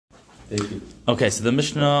Okay, so the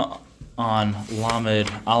Mishnah on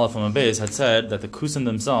Lamed Aleph and Beis had said that the Kusim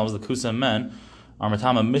themselves, the Kusim men, are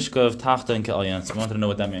Matama Mishkav Tachta and Ke'alyan. So we wanted to know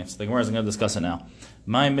what that means. So the Gemara is going to discuss it now.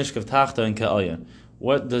 My Mishkav Tachta and Ke'alyan.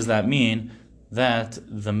 What does that mean? That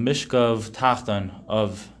the Mishkav Tachtan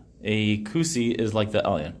of a Kusi is like the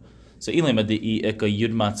Elyan. So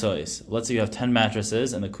let's say you have 10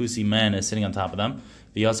 mattresses and the Kusi man is sitting on top of them.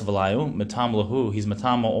 V'yasav alayu, metam lahu, he's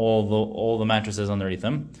metam all the mattresses underneath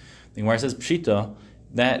him. The Gemara says Pshita,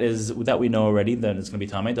 that we know already that it's going to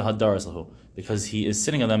be tamei the hadaras lahu, because he is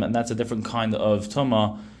sitting on them, and that's a different kind of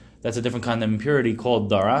tuma, that's a different kind of impurity called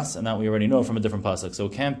daras, and that we already know from a different pasuk. So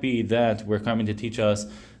it can't be that we're coming to teach us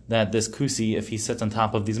that this kusi, if he sits on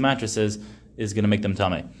top of these mattresses, is going to make them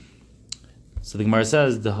tamei. So the Gemara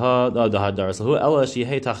says that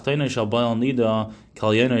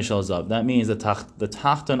means the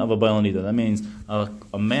tachtan of a bayal nida. That means a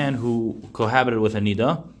man who cohabited with a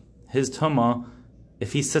nida, his tuma,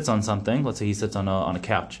 if he sits on something, let's say he sits on a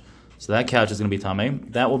couch, so that couch is going to be tamei.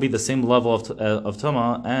 That will be the same level of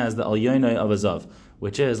tuma as the alyoynei of a zav,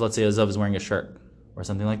 which is, let's say a zav is wearing a shirt or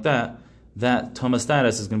something like that. That tuma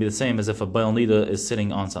status is going to be the same as if a bayal nida is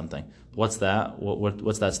sitting on something. What's that?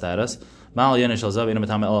 What's that status? A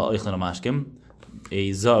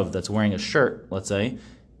zav that's wearing a shirt, let's say,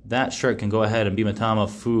 that shirt can go ahead and be matama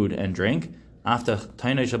food and drink. After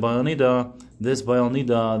tainei shabayal nida, this bayal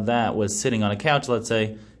nida that was sitting on a couch, let's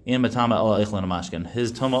say, in matama ela eichlin amashkin,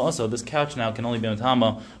 his tuma also, this couch now can only be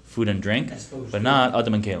matama food and drink, but not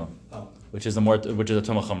adam and kalim, which is a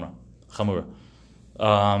tuma chamura.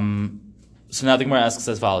 So now the Gemara asks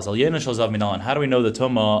as follows: how do we know the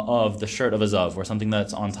tuma of the shirt of a zav, or something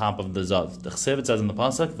that's on top of the zav? The chsev, it says in the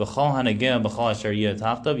pasuk, "V'chol hanegeh b'chol asher yeh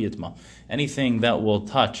tachtav yitma." Anything that will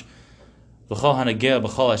touch, v'chol hanegeh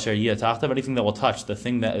b'chol asher yeh tachtav, anything that will touch the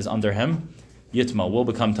thing that is under him, yitma, will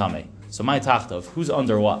become tamei. So my tachtav, who's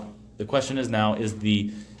under what? The question is now: is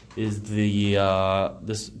the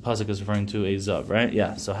this pasuk is referring to a zav, right?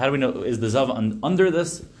 Yeah. So how do we know? Is the zav under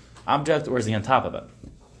this object, or is he on top of it?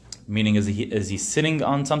 Meaning, is he sitting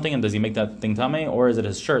on something and does he make that thing tamei, or is it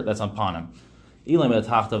his shirt that's upon him? Ilim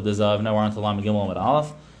etacht of the zav. Now we're on to Lamed Gimel with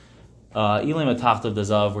Aleph. Ilim etacht of the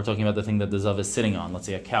zav. We're talking about the thing that the zav is sitting on. Let's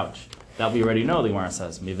say a couch. That we already know. The Gemara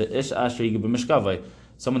says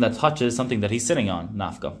someone that touches something that he's sitting on,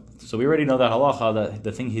 nafka. So we already know that halacha, that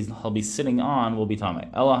the thing he'll be sitting on will be tamei.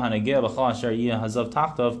 Ela hanegeh b'chol asher yeh hazav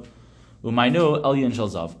tachtav umaynu elyon shel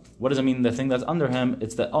zav. What does it mean? The thing that's under him,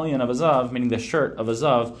 it's the elyon of a zav, meaning the shirt of a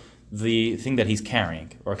zav, the thing that he's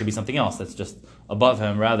carrying, or it could be something else that's just above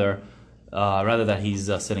him, rather that he's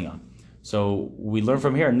sitting on. So we learn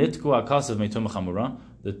from here, nitku akasav meitum chamura.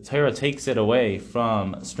 The Torah takes it away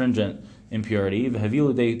from stringent impurity,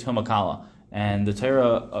 v'havilu de tumakala, and the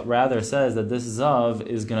Torah rather says that this zav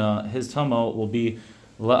is his tuma will be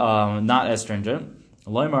not as stringent.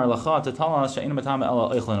 Loymar lacha tetalas she'ein matama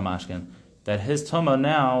ela eichlin amashkin. That his tuma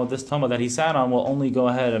now, this tuma that he sat on, will only go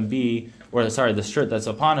ahead and be, the shirt that's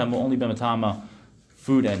upon him will only be matama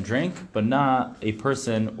food and drink, but not a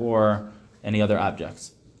person or any other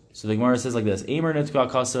objects. So the Gemara says like this: Eimer nitku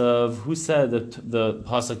akasav. Who said that the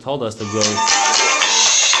pasuk told us to go?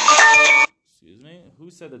 Excuse me. Who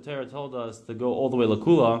said the Torah told us to go all the way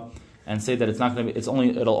lakula and say that it's not going to be?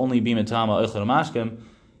 It'll only be matama eichel mashkim.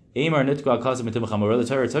 The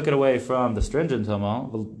Torah took it away from the stringent tama,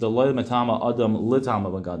 the loy matama adam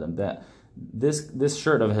litama b'gadam, that this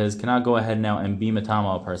shirt of his cannot go ahead now and be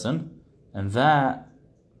matama a person, and that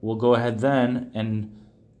will go ahead then and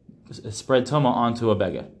spread tama onto a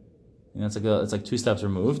beged. It's like 2 steps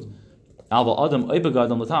removed. Alva adam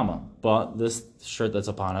oibegadam litama, but this shirt that's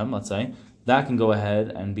upon him, let's say, that can go ahead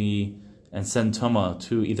and send tama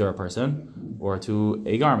to either a person or to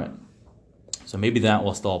a garment. So maybe that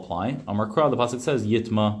will still apply. Amar Kra, the pasuk says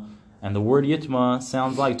yitma, and the word yitma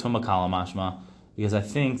sounds like tuma kala mashma, because I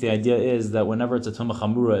think the idea is that whenever it's a tuma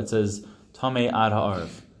chamura, it says tamei ad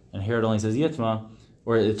ha'arv, and here it only says yitma,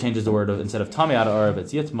 or it changes the word of, instead of tamei ad ha'arv,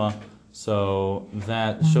 it's yitma. So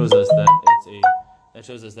that shows us that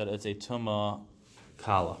it's a tuma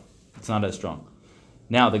kala. It's not as strong.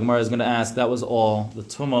 Now the Gemara is going to ask, that was all the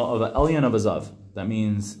tuma of an elyon of a zav. That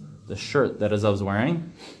means the shirt that a zav is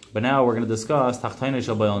wearing. But now we're going to discuss tachtainei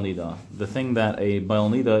shel bayal nida, the thing that a bayal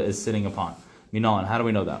nida is sitting upon. Minan, how do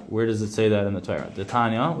we know that? Where does it say that in the Torah? The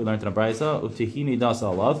Tanya, we learned in a brayso, utihi nidas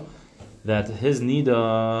alav, that his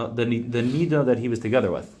nida, the nida that he was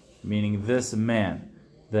together with, meaning this man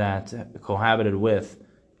that cohabited with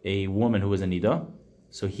a woman who was a nida,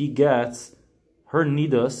 so he gets her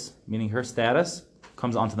nidas, meaning her status,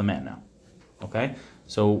 comes onto the man now. Okay,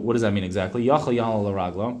 So what does that mean exactly? Yachal yahal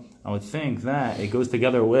l'raglo. I would think that it goes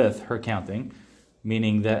together with her counting,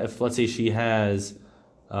 meaning that if, let's say, she has,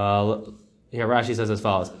 here Rashi says as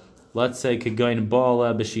follows. Let's say Kegoin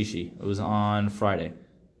Bala Beshishi. It was on Friday.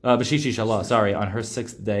 Beshishi Shalah, sorry, on her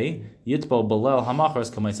 6th day. Yitbo Balel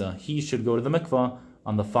Hamachras Kamaisa. He should go to the mikvah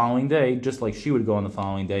on the following day, just like she would go on the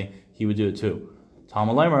following day. He would do it too.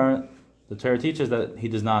 Talmud Leimer, the Torah teaches that he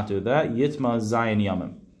does not do that. Yitma Zayin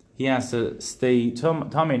Yamim. He has to stay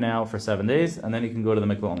tummy now for 7 days, and then he can go to the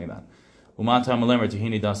mikvah only then. Umat Talmud Leimer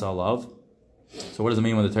Tuhini Das Alav. So what does it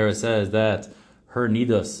mean when the Torah says that her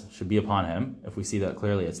nidus should be upon him? If we see that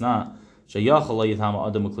clearly, it's not. I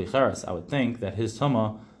would think that his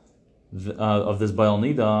tuma of this Baal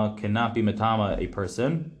Niddah cannot be metama a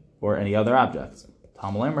person or any other object. So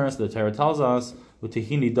the Torah tells us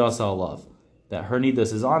that her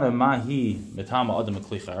nidus is on him, mahi metama adam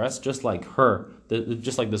kli, just like her,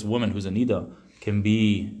 just like this woman who's a niddah can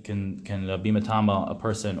be metama a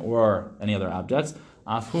person or any other objects.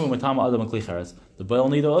 Afu metama adam kli cheres. The Baal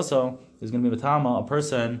Niddah also is going to be metama a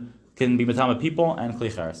person, can be metama people and kli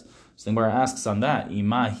cheres. So the Gemara asks on that,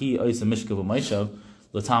 imahi oisa mishkav u'maishav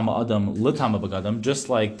l'tama adam l'tama bagadam. Just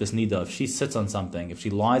like this niddah, if she sits on something, if she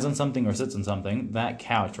lies on something or sits on something, that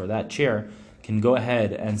couch or that chair can go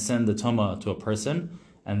ahead and send the tuma to a person,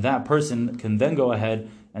 and that person can then go ahead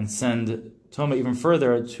and send tuma even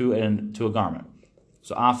further to a garment.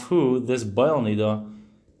 So afhu, this Baal Niddah,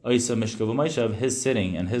 oisa mishkav u'maishav, his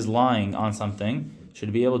sitting and his lying on something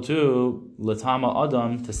should be able to l'tama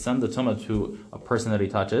adam, to send the tuma to a person that he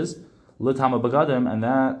touches, l'tama bagadim, and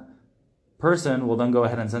that person will then go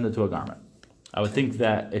ahead and send it to a garment. I would think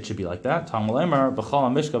that it should be like that. Talmud Leimer b'chol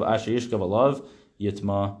hamishkav asher yishkav alav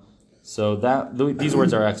yitma. So that these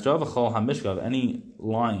words are extra. V'chol hamishkav, any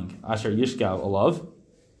lying asher yishkav alav,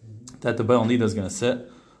 that the Baal Niddah is going to sit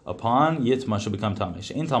upon, yitma should become tamei.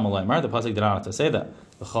 She'in Talmud Leimer, the pasuk did not have to say that.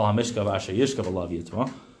 V'chol hamishkav asher yishkav alav yitma.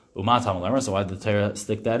 So why did the Torah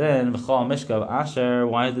stick that in? Why did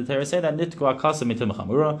the Torah say that?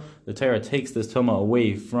 The Torah takes this tuma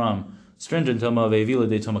away from stringent tuma of evila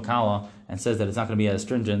de tuma kala and says that it's not going to be as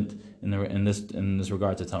stringent in this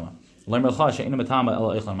regard to tuma.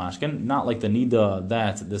 Not like the niddah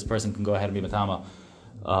that this person can go ahead and be matama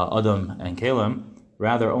adam and kalim.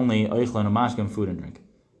 Rather, only oichlan and mashkin, food and drink.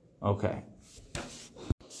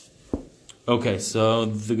 Okay, so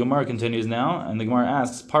the Gemara continues now, and the Gemara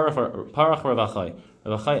asks, Parach Ravachai.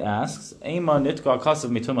 Ravachai asks, Eima nitka kasav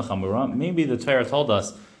mituma chamura. Maybe the Torah told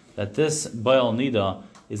us that this Baal Niddah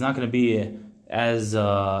is not going to be as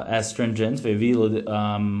stringent.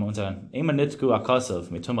 Eima nitku akasav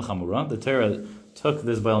mituma chamura. The Torah took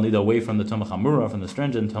this Baal Niddah away from the tuma chamura, from the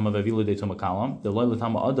stringent tuma vevilu de tuma kalam, the loy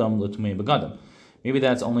l'tama adam l'tumei begadim. Maybe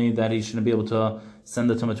that's only that he shouldn't be able to send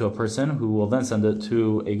the tumah to a person who will then send it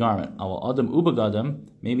to a garment. Adam ubagadim,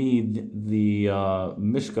 maybe the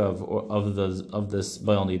mishkav of this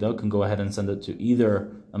Baal Niddah can go ahead and send it to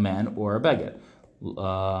either a man or a beged.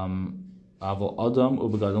 Adam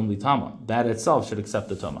ubagadim litama. That itself should accept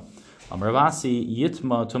the tumah. Ravasi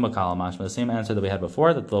yitma tuma kalamash. The same answer that we had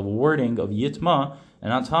before, that the wording of yitma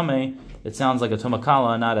and not tame, it sounds like a tuma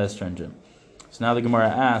kala, not as stringent. So now the Gemara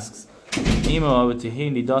asks, maybe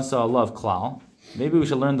we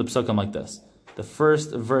should learn the psukim like this. The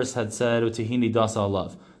first verse had said, "Utihini dasa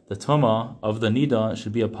love." The tuma of the niddah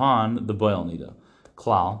should be upon the Baal Niddah.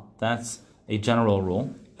 Klal, that's a general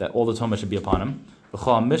rule that all the tuma should be upon him.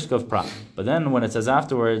 Mishkav prat. But then when it says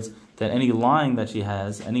afterwards that any lying that she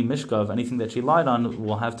has, any mishkav, anything that she lied on,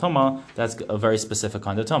 will have tuma, that's a very specific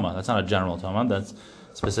kind of tuma. That's not a general tuma. That's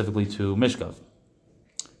specifically to mishkav.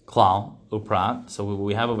 Klal, uprat. So what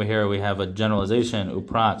we have over here, we have a generalization,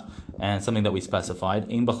 uprat, and something that we specified.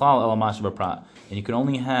 In b'chlal elamash b'prat. And you can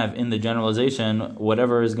only have in the generalization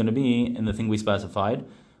whatever is going to be in the thing we specified,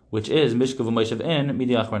 which is mishkav u'meishav in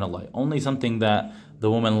midiach renalai. Only something that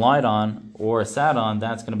the woman lied on or sat on,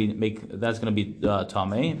 that's going to be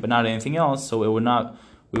tamei, but not anything else. So we would not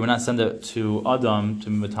send it to adam to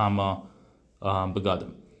mitama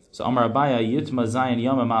begadim. So Amar Abaya Yitma Zayin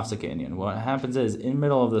Yama Mafsaka. What happens is, in the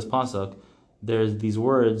middle of this pasuk, there's these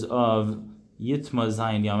words of Yitma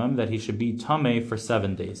Zayin Yamim, that he should be tamei for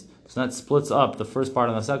 7 days. So that splits up the first part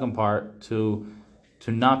and the second part to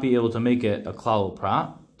not be able to make it a klal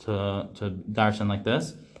prat, to darshan like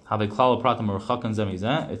this. Have a klal prat hamurchakan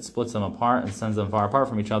zemizeh. It splits them apart and sends them far apart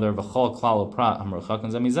from each other. V'chol klal prat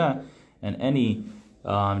hamurchakan zemizeh. And any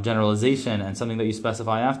generalization and something that you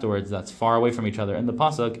specify afterwards that's far away from each other in the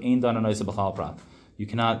pasuk, ein dan anoisa b'chal prat. You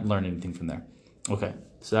cannot learn anything from there. Okay,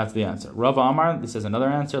 so that's the answer. Rava Amar, this is another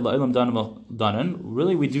answer. La'ilam danan.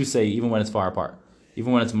 Really, we do say even when it's far apart.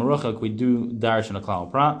 Even when it's Maruchak, we do Darish and a Klal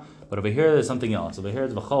Prat. But over here, there's something else. Over here,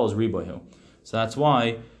 it's V'chol is Ribohu. So that's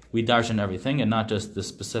why we darshan everything and not just the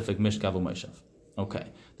specific Mishkav u'Moshav. Okay.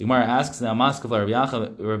 The Gemara asks now, Maskav Rabbi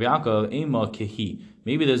Yaakov Ema Kehi.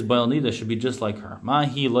 Maybe this Baal Niddah should be just like her.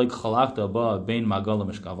 Mahi like Chalakta Ba Bein Magala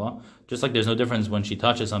Mishkava. Just like there's no difference when she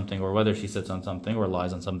touches something or whether she sits on something or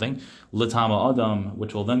lies on something. L'tama Adam,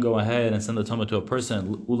 which will then go ahead and send the Tama to a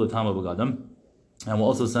person, U'Latama B'Gadam. And we'll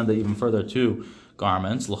also send it even further to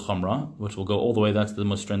garments, l'chamra, which will go all the way. That's the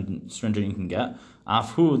most stringent you can get.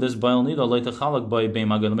 Afhu, this Baal Niddah leitachalak by bein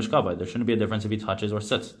magad mishkavai. There shouldn't be a difference if he touches or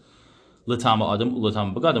sits. L'tama adam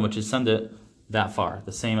u'l'tama b'gadam, which is send it that far,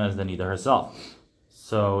 the same as the Niddah herself.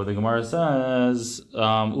 So the Gemara says,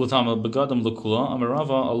 u'l'tama b'gadam l'kula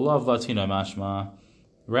amarava alav latina mashma.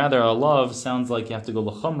 Rather, alav sounds like you have to go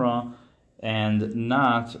l'chamra and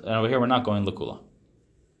not. And over here we're not going l'kula.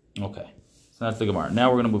 Okay. So that's the Gemara. Now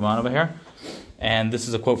we're going to move on over here. And this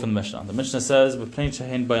is a quote from the Mishnah. The Mishnah says, the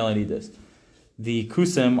kusim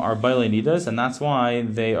are bailei nidas, and that's why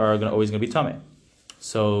they are always going to be tamei.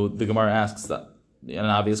 So the Gemara asks that, an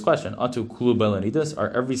obvious question, Atu kulu bailei nidas, are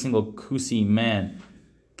every single kusi man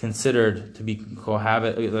considered to be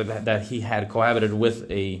that he had cohabited with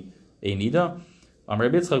a niddah? No, we're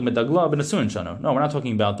not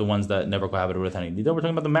talking about the ones that never cohabited with any niddah. We're talking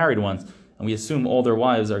about the married ones, and we assume all their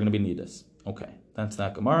wives are going to be niddas. Okay, that's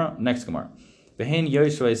that Gemara. Next Gemara. The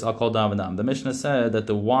Mishnah said that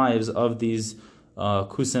the wives of these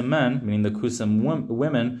kusim men, meaning the kusim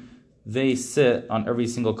women, they sit on every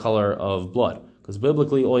single color of blood. Because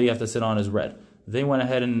biblically, all you have to sit on is red. They went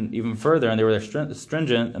ahead and even further, and they were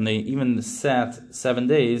stringent, and they even sat 7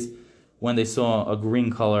 days when they saw a green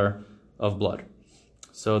color of blood.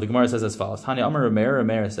 So the Gemara says as follows. Tanya Amar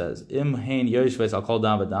Rameir says, Im hein yoshves al kol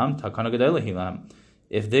dam v'dam takana gedei lehilam.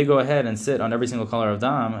 If they go ahead and sit on every single color of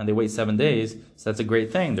dam and they wait 7 days, so that's a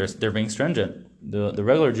great thing. They're being stringent. The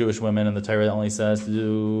regular Jewish women in the Torah only says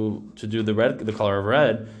to do the color of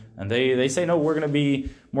red, and they say no, we're going to be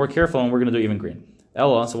more careful and we're going to do even green.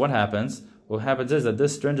 Ella, so what happens? What happens is that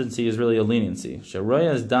this stringency is really a leniency.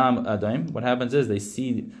 Sheroyas dam adaim. What happens is they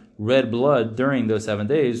see red blood during those 7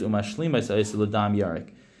 days. Umashlim dam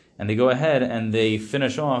yarik, and they go ahead and they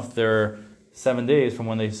finish off their 7 days from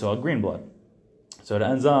when they saw green blood. So it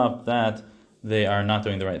ends up that they are not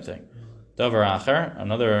doing the right thing. Davar acher,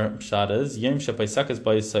 another pshat is yom shapaisakas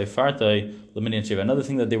by seifartai leminyan shiva. Another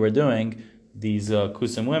thing that they were doing, these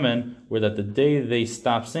kusim women, were that the day they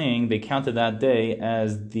stopped singing, they counted that day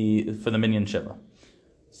as for the minyan shiva.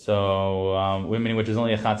 So women, which is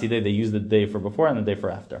only a chatzi day, they used the day for before and the day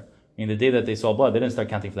for after. I mean, the day that they saw blood, they didn't start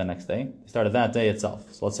counting for the next day. They started that day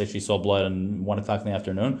itself. So let's say she saw blood at 1 o'clock in the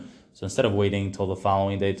afternoon. So instead of waiting till the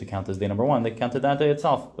following day to count as day number 1, they counted that day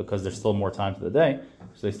itself because there's still more time to the day.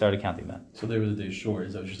 So they started counting that. So they were the day short,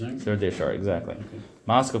 is that what you're saying? They were the day short, exactly.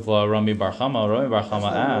 Maskafla Rami Bar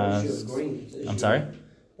Chama asks... I'm sorry?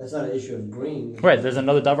 That's not an issue of green. Right, there's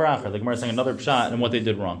another davar acher. The Gemara is saying another pshat and what they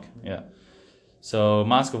did wrong. Yeah. So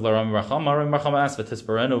Maskafla Rami Bar Chama asks,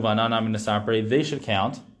 V'tisparenu v'anana min nesapre. They should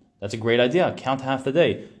count. That's a great idea. Count half the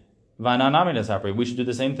day. V'anana min nesapre. We should do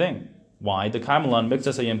the same thing. Why? The kaimalan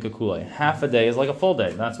mixas ayim kakule. Half a day is like a full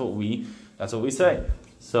day. That's what we say.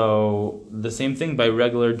 So the same thing by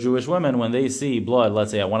regular Jewish women, when they see blood,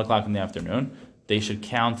 let's say at 1 o'clock in the afternoon, they should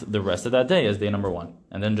count the rest of that day as day number 1,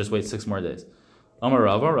 and then just wait 6 more days. Amar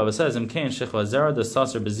Rava says, if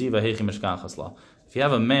you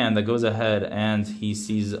have a man that goes ahead and he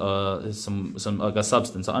sees some like a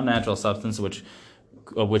substance, an unnatural substance, which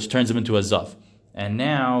turns him into a zav. And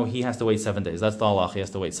now he has to wait 7 days. That's the halach. He has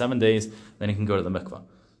to wait 7 days, then he can go to the mikvah.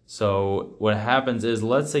 So what happens is,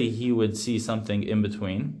 let's say he would see something in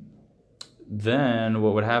between. Then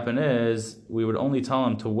what would happen is, we would only tell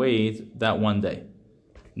him to wait that 1 day.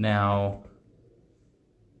 Now,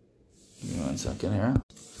 give me 1 second here.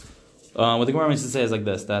 What the Gemara means to say is like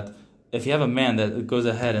this, that if you have a man that goes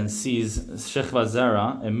ahead and sees shechva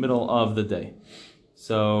zera in the middle of the day,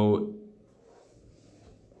 so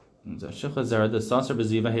you have a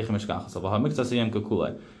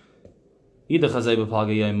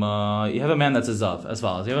man that's a zav, as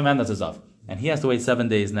follows. You have a man that's a zav, and he has to wait 7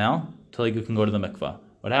 days now till he can go to the mikvah.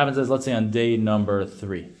 What happens is, let's say on day number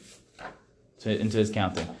 3, into his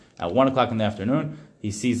counting, at 1 o'clock in the afternoon,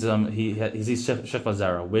 he sees shechva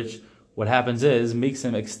zera, which what happens is makes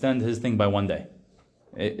him extend his thing by 1 day.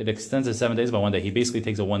 It extends his 7 days by 1 day. He basically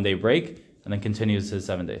takes a 1 day break and then continues his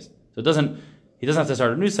 7 days. So he doesn't have to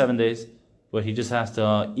start a new 7 days, but he just has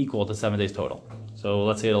to equal to 7 days total. So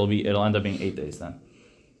let's say it'll end up being 8 days then.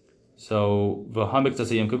 So what happens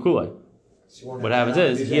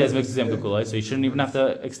is he has mixed yom kukulai, so he shouldn't even have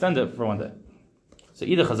to extend it for 1 day. So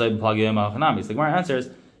the Gemara answers,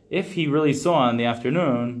 if he really saw in the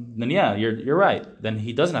afternoon, then yeah, you're right. Then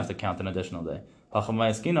he doesn't have to count an additional day. What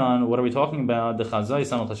are we talking about?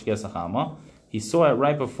 He saw it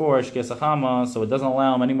right before Shkes Achama, so it doesn't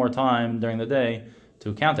allow him any more time during the day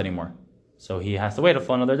to count anymore. So he has to wait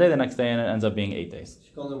for another day the next day, and it ends up being 8 days.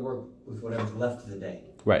 You can only work with whatever's left of the day.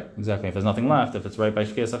 Right, exactly. If there's nothing left, if it's right by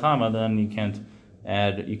Shkes Achama, then you can't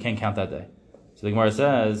count that day. So the Gemara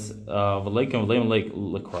says, how are we going to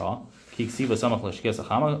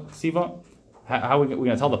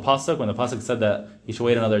tell the pasuk when the pasuk said that he should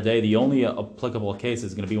wait another day? The only applicable case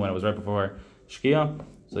is going to be when it was right before Shkia.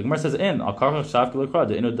 So the Gemara says, yeah,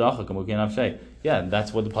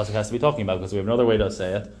 that's what the pasuk has to be talking about, because we have no other way to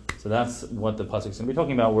say it. So that's what the pasuk is going to be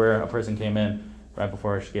talking about, where a person came in right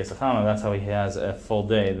before Shkia Sachama. That's how he has a full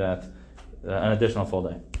day, an additional full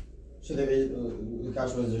day. So there's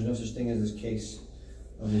no such thing as this case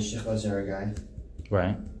of this Shechva Zera guy.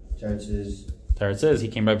 Right. Teretz says he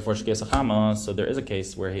came right before Shkia Sachama, so there is a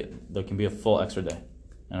case where there can be a full extra day,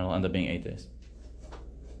 and it'll end up being 8 days.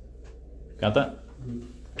 Got that?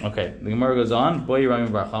 Mm-hmm. Okay, the Gemara goes on. Boy Yiram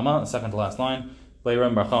Barchama, second to last line. Boy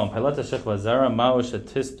Yiram Barchama, Pilata Shechva Zera Ma'ush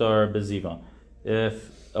Tistar Beziva. If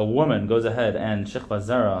a woman goes ahead and Shechva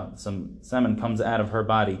Zera, some semen comes out of her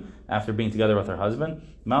body after being together with her husband,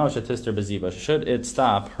 Ma'ush Tistar Beziva, should it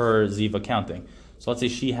stop her Ziva counting? So let's say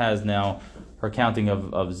she has now her counting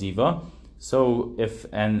of Ziva. So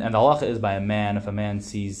and the halacha is by a man. If a man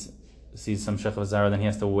sees some Shechva Zera, then he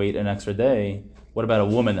has to wait an extra day. What about a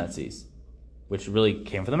woman that sees? Which really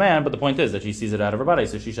came from the man, but the point is that she sees it out of her body,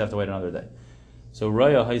 so she should have to wait another day. So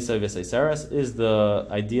Raya Haisa V'Seiseres is the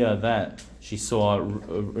idea that she saw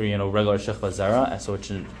regular Shechva Zera, so it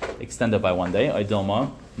should extend it by 1 day.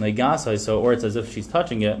 Idilma Negasai, so or it's as if she's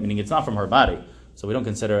touching it, meaning it's not from her body. So we don't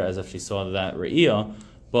consider it as if she saw that Re'iyah,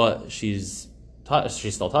 but she's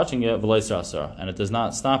still touching it, and it does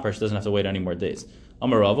not stop her. She doesn't have to wait any more days.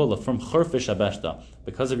 Amarava from Churfish Abeshta,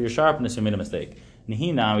 because of your sharpness, you made a mistake.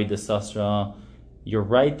 Nihinawi desasra. You're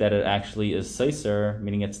right that it actually is seiser,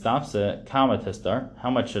 meaning it stops it. Kama tistar.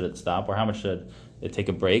 How much should it stop, or how much should it take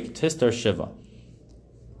a break? Tistar shiva.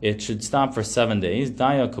 It should stop for 7 days.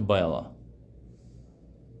 Daya kubayala.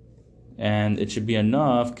 And it should be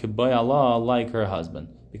enough kubayala like her husband,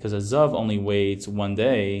 because a zav only waits 1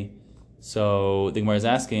 day. So the Gemara is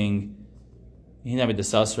asking, Hinabi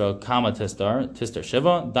desasra kama tistar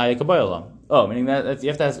shiva daya kubayala. Oh, meaning that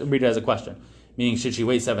you have to read it as a question. Meaning, should she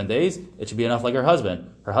wait 7 days? It should be enough like her husband.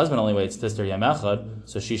 Her husband only waits tistar yam echad,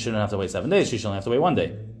 so she shouldn't have to wait 7 days. She should only have to wait 1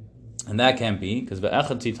 day. And that can't be, because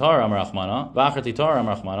ve'echad titar amar achmana, v'achar titar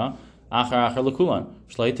amar achmana, achar lekulan,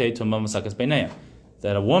 shleitei tumma masakas beinayim.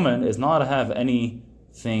 That a woman is not to have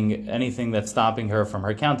anything that's stopping her from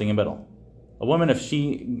her counting in middle. A woman, if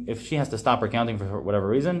she has to stop her counting for whatever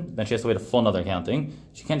reason, then she has to wait a full another counting.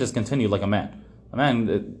 She can't just continue like a man. A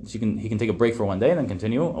man, he can take a break for 1 day and then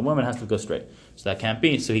continue. A woman has to go straight. So that can't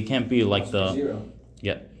be. So he can't be like zero.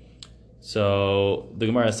 Yeah. So the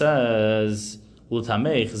Gemara says, how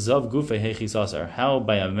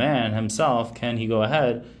by a man himself can he go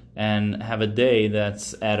ahead and have a day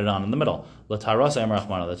that's added on in the middle? The Torah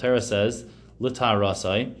says,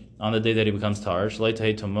 on the day that he becomes tar,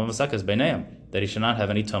 that he should not have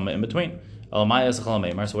any tumah in between. So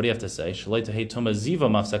what do you have to say?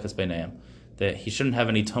 That he shouldn't have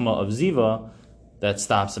any tumah of ziva that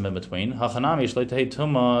stops him in between. He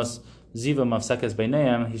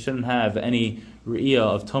shouldn't have any re'iyah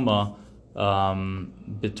of tumah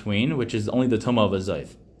between, which is only the tumah of a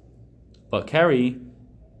zayv. But carry,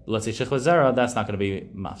 let's say shechva zera, that's not going to be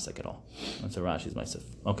mafsek at all. That's a Rashi's ma'asef.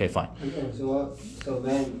 Okay, fine. So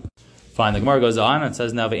man. Fine. The Gemara goes on and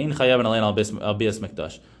says now ve'in chayav alein al bias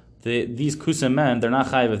mikdash. These kusim men, they're not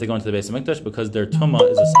chayav if they go into the base of mikdash because their tumah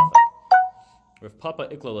is a safek. Rav Papa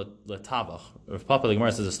ikla letavach. Rav Papa, the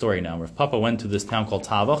Gemara says a story now. Rav Papa went to this town called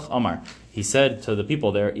Tavach. Amar, he said to the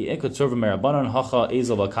people there, if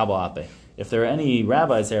there are any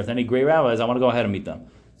rabbis there, if there are any great rabbis, I want to go ahead and meet them.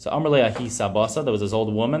 So Amar Le'ahi Sabasa, there was this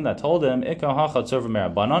old woman that told him,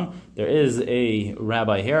 there is a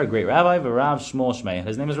rabbi here, a great rabbi, Rav Shmuel Shmei.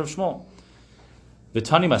 His name is Rav Shmuel.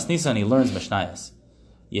 V'tani Masnisa, and he learns Mishnayos.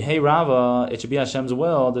 Yehei Rava, it should be Hashem's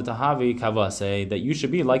will that Tahavi Kavase, that you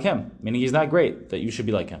should be like him. Meaning he's not great, that you should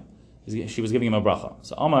be like him. She was giving him a bracha.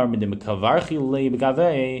 So Amar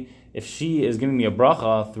if she is giving me a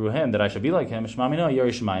bracha through him that I should be like him, Shmamino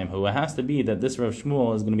Yerushalayim, who it has to be that this Rav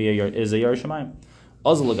Shmuel is going to be a Yerushalayim.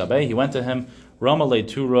 Azul Gabe, he went to him. Ramalei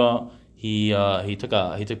Tura, he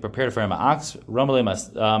prepared for him an ox.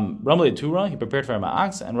 Ramalei Tura, he prepared for him an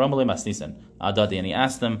ox, and Ramalei Masnisan Adati, and he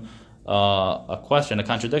asked him, a question, a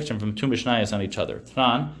contradiction from two Mishnayos on each other.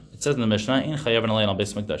 Tran, it says in the Mishnah, in chayav and al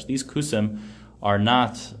Beis Mikdash. These kusim are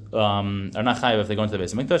not chayav if they go into the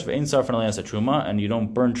Beis Mikdash. Ve'in sarf and a truma, and you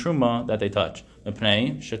don't burn truma that they touch.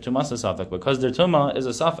 Mepnei shetumas a safek, because their tuma is a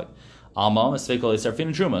safek. Alma misfekol isarfin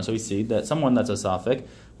truma. So we see that someone that's a safek,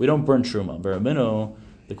 we don't burn truma. Ve'raminu.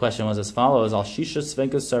 The question was as follows: Al shisha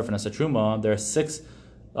svekas sarfin as a truma. There are 6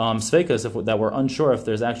 svekas that we're unsure if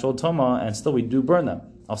there's actual tuma, and still we do burn them.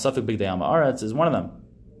 Al safek big dayama aretz is one of them.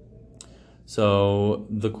 So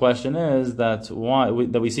the question is that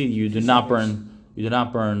we see you do not burn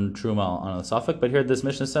truma on a safek, but here this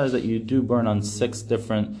Mishnah says that you do burn on 6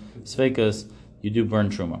 different svekas. You do burn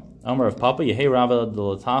truma. Amar of Papa Yehei Rava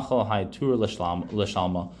Delatachal Hai Tur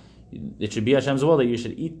L'Shalma. It should be Hashem's will that you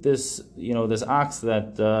should eat this, this ox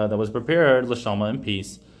that was prepared L'Shalma in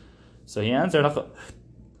peace. So he answered,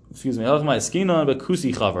 excuse me, we're talking about a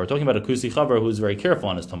kusi chaver who's very careful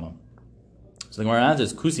on his tumah. So the Gemara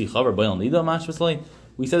answers, kusi chaver bayal nida mashvasli.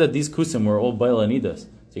 We said that these kusim were all bayal nidas.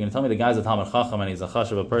 So you're going to tell me the guy's a Talmud Chacham and he's a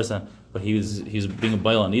chash of a person, but he's being a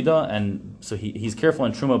bayal nida, and so he's careful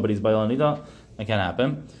in truma, but he's bayal nida. That can't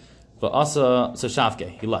happen. But also, so Shavke,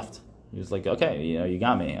 he left. He was like, okay, you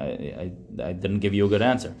got me. I didn't give you a good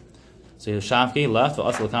answer. So Shavke left. But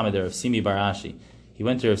also Lakame there of Simi Barashi. He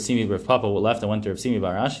went to Rav Simi, Rav Papa left and went to Rav Simi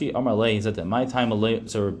Barashi. Amar Lei, he said to him, my time alei.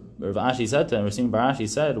 So Rav Ashi said to him, Rav Simi Barashi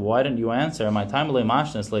said, why didn't you answer? My time alei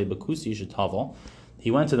mashnas lei bekusi shetavel. He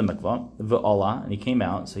went to the mikvah, v'olah, and he came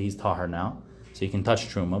out, so he's tahar now, so he can touch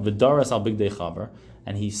truma. V'daras al bigdei chaver,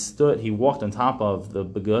 and he walked on top of the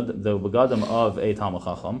begadim of a Talmud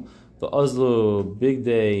Chacham. V'ozlu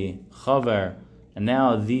bigdei chaver, and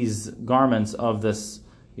now these garments of this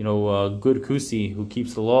good kusi who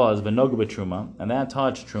keeps the laws, v'nogu b'truma, and that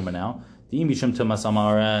touched truma now. The imishim tumas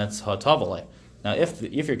amaretz hatavale. Now, if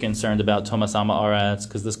you're concerned about tumas amaretz,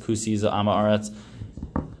 because this kusi is amaretz,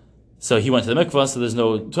 so he went to the mikvah, so there's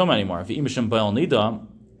no tuma anymore. If imishim bayal nida,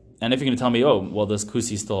 and if you're going to tell me, what this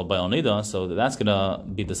kusi is still a bayal nida, so that's going to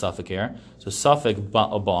be the suffix here. So suffix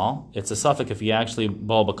ba'al, it's a suffix if he actually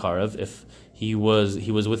ba'al b'karev, if he was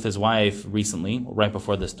with his wife recently, right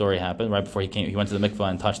before this story happened, right before he went to the mikvah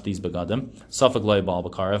and touched these begadim. Safek loy ba'al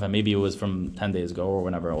b'karev, and maybe it was from 10 days ago or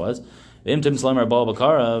whenever it was. Imtim slamer ba'al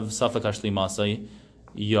b'karev, safek ashli masay,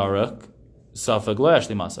 yaruk, safek loy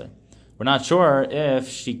ashli masay. We're not sure if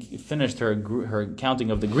she finished her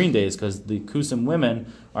counting of the green days, because the kusim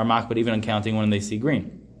women are makbid even on counting when they see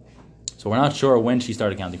green. So we're not sure when she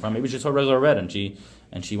started counting from. Maybe she saw regular red and she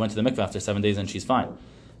went to the mikvah after 7 days and she's fine.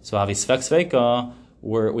 So avi svek sveika,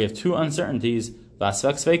 we have 2 uncertainties,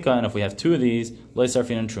 vasvek sveika, and if we have 2 of these, loy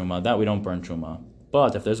sarfin and truma, that we don't burn truma.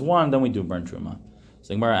 But if there's 1, then we do burn truma. So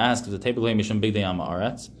the Gemara asks, the tepelei mishum big day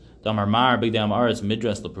amaretz, damar mar big day amaretz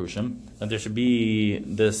midras leprushim, that there should be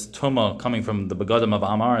this tuma coming from the begadim of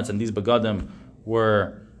amaretz, and these begadim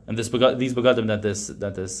were, and these begadim that this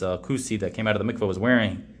kusi that came out of the mikvah was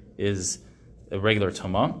wearing is a regular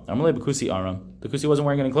tuma. Amalei bekusi aram. The kusi wasn't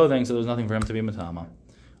wearing any clothing, so there was nothing for him to be matama.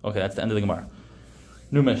 Okay, that's the end of the Gemara.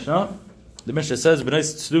 New Mishnah. The Mishnah says, "B'nai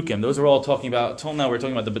tzedukim." Those are all talking about. Till now, we're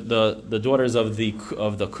talking about the daughters of the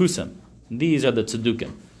kusim. These are the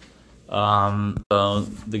tzedukim. So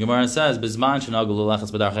the Gemara says, "Bizman shenagu l'lachas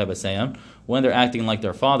b'darchei b'seyam." When they're acting like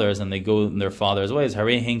their fathers and they go in their fathers' ways,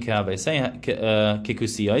 harei hinka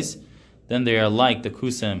kikusiyos. Then they are like the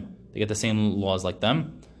kusim. They get the same laws like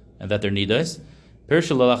them, and that they're nidas.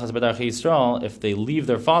 If they leave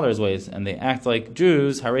their father's ways and they act like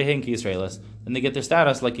Jews, then they get their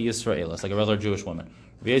status like a Yisraelis, like a regular Jewish woman.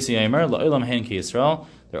 They're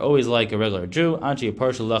always like a regular Jew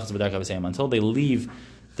until they leave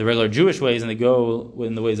the regular Jewish ways and they go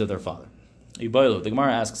in the ways of their father. The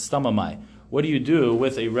Gemara asks, Stamamai, what do you do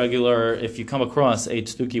with a regular, if you come across a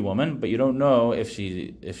tzduki woman, but you don't know if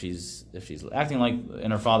she's acting like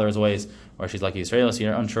in her father's ways, or she's like Yisrael, so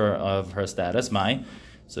you're unsure of her status, mai.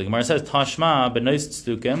 So the Gemara says, Tashma b'nois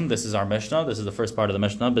tzdukim, this is our Mishnah, this is the first part of the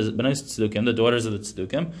Mishnah, b'nois tzdukim, the daughters of the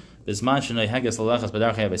tzdukim, b'zman shenei heges l'lechas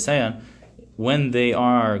b'darchei b'seyan, when they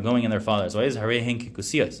are going in their father's ways, harei hin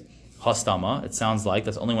kikusiyos. Hastama, it sounds like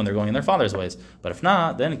that's only when they're going in their father's ways. But if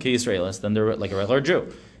not, then ki Yisraelis, then they're like a regular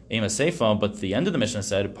Jew. Ema Seifa, but the end of the Mishnah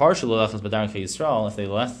said, partial lechas b'darchei Yisrael, if they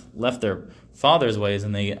left their father's ways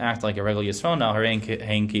and they act like a regular Yisrael, now harein ki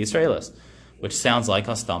Yisraelis, which sounds like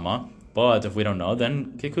hastama, but if we don't know,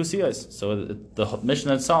 then kikusiyos. So the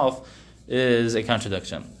Mishnah itself is a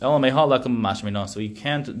contradiction. So you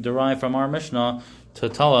can't derive from our Mishnah to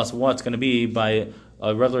tell us what's going to be by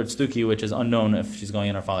a regular tzduki, which is unknown if she's going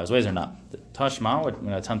in her father's ways or not. The Tashma, we're going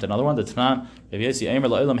to attempt another one. The Tanan,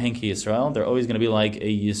 they're always going to be like a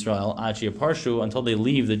Yisrael, Achi Parshu, until they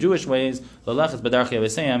leave the Jewish ways,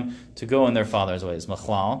 to go in their father's ways.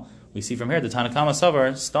 Machlal, we see from here the Tanakama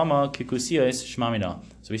Savar, Stama Kikusiyos Shmamina.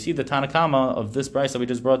 So we see the Tanakama of this price that we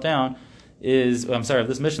just brought down of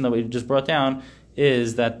this mission that we just brought down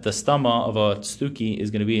is that the stama of a tzduki is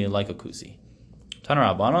going to be like a kusi.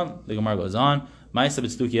 Tanar Rabbanon, the Gemara goes on. There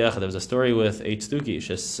was a story with a tzduki,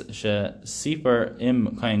 Sipar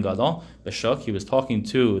im Kain Gadol, Beshuk, he was talking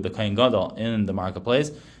to the Kain Gadol in the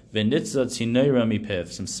marketplace.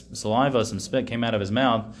 Some saliva, some spit came out of his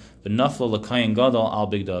mouth. V'naflo l'Kain Gadol al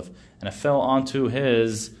bigdav, and it fell onto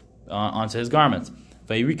his garments.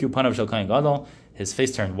 Vayiriku panav shel Kain Gadol, his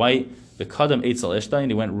face turned white. V'kadam eitzel ishta,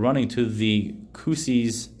 and he went running to the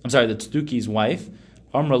tzduki's wife.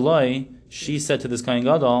 Amraloi, she said to this Kain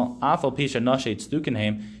Gadol, Afal pisha nashe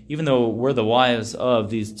tzdukinheim, even though we're the wives of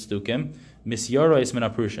these tzdukim, misyarois min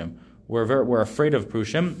aprushim, we're afraid of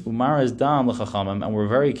prushim, umara is dam l'chachamim, and we're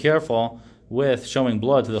very careful with showing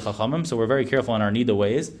blood to the chachamim, so we're very careful in our niddah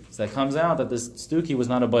ways. So that comes out that this tzduki was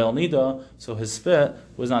not a bayal niddah, so his spit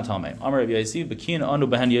was not tamei. Amar Rav Yaisi, b'kin anu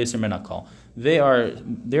behen yoser min hakol. They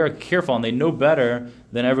are careful and they know better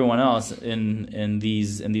than everyone else in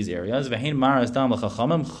these areas. They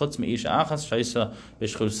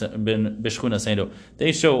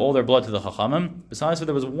show all their blood to the chachamim. Besides,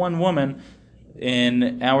 there was one woman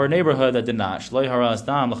in our neighborhood that did not.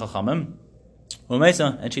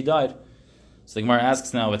 And she died. So the Gemara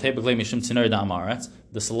asks now,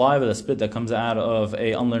 the saliva, the spit that comes out of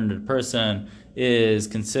a unlearned person is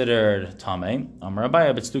considered tamei.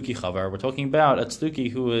 Amarabaya b'tzduki chavar. We're talking about a tzduki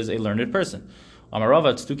who is a learned person.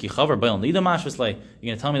 Amarava tzduki chavar bayal niddah mashvislei. You're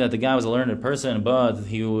going to tell me that the guy was a learned person, but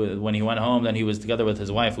when he went home, then he was together with his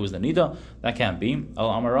wife who was the niddah? That can't be.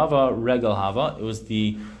 Amarava regal hava. It was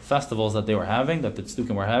the festivals that they were having, that the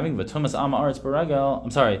tzdukim were having. V'tumas am aretz beregel.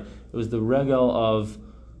 I'm sorry, it was the regal of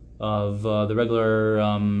the regular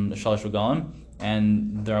shalosh regalim.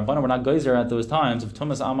 And the Rabbanan were not geyser at those times. If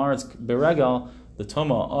Tumas Amaretz Beregal, the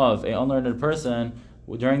Tumah of an unlearned person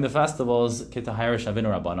during the festivals, Kitahir Shavinu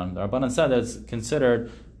Rabbanan. The Rabbanan said that it's considered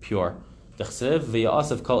pure. Dechsev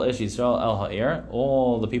v'yasef kol ish Yisrael el ha'ir.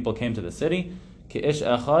 All the people came to the city. Ki'ish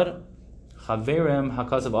echad chaverim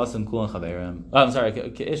hakasav asim kulan chaverim.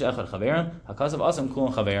 Ki'ish echad chaverim hakasav asim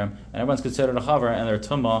kulan chaverim. And everyone's considered a chaver, and their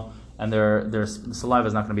tumah and their saliva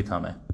is not going to be tameh.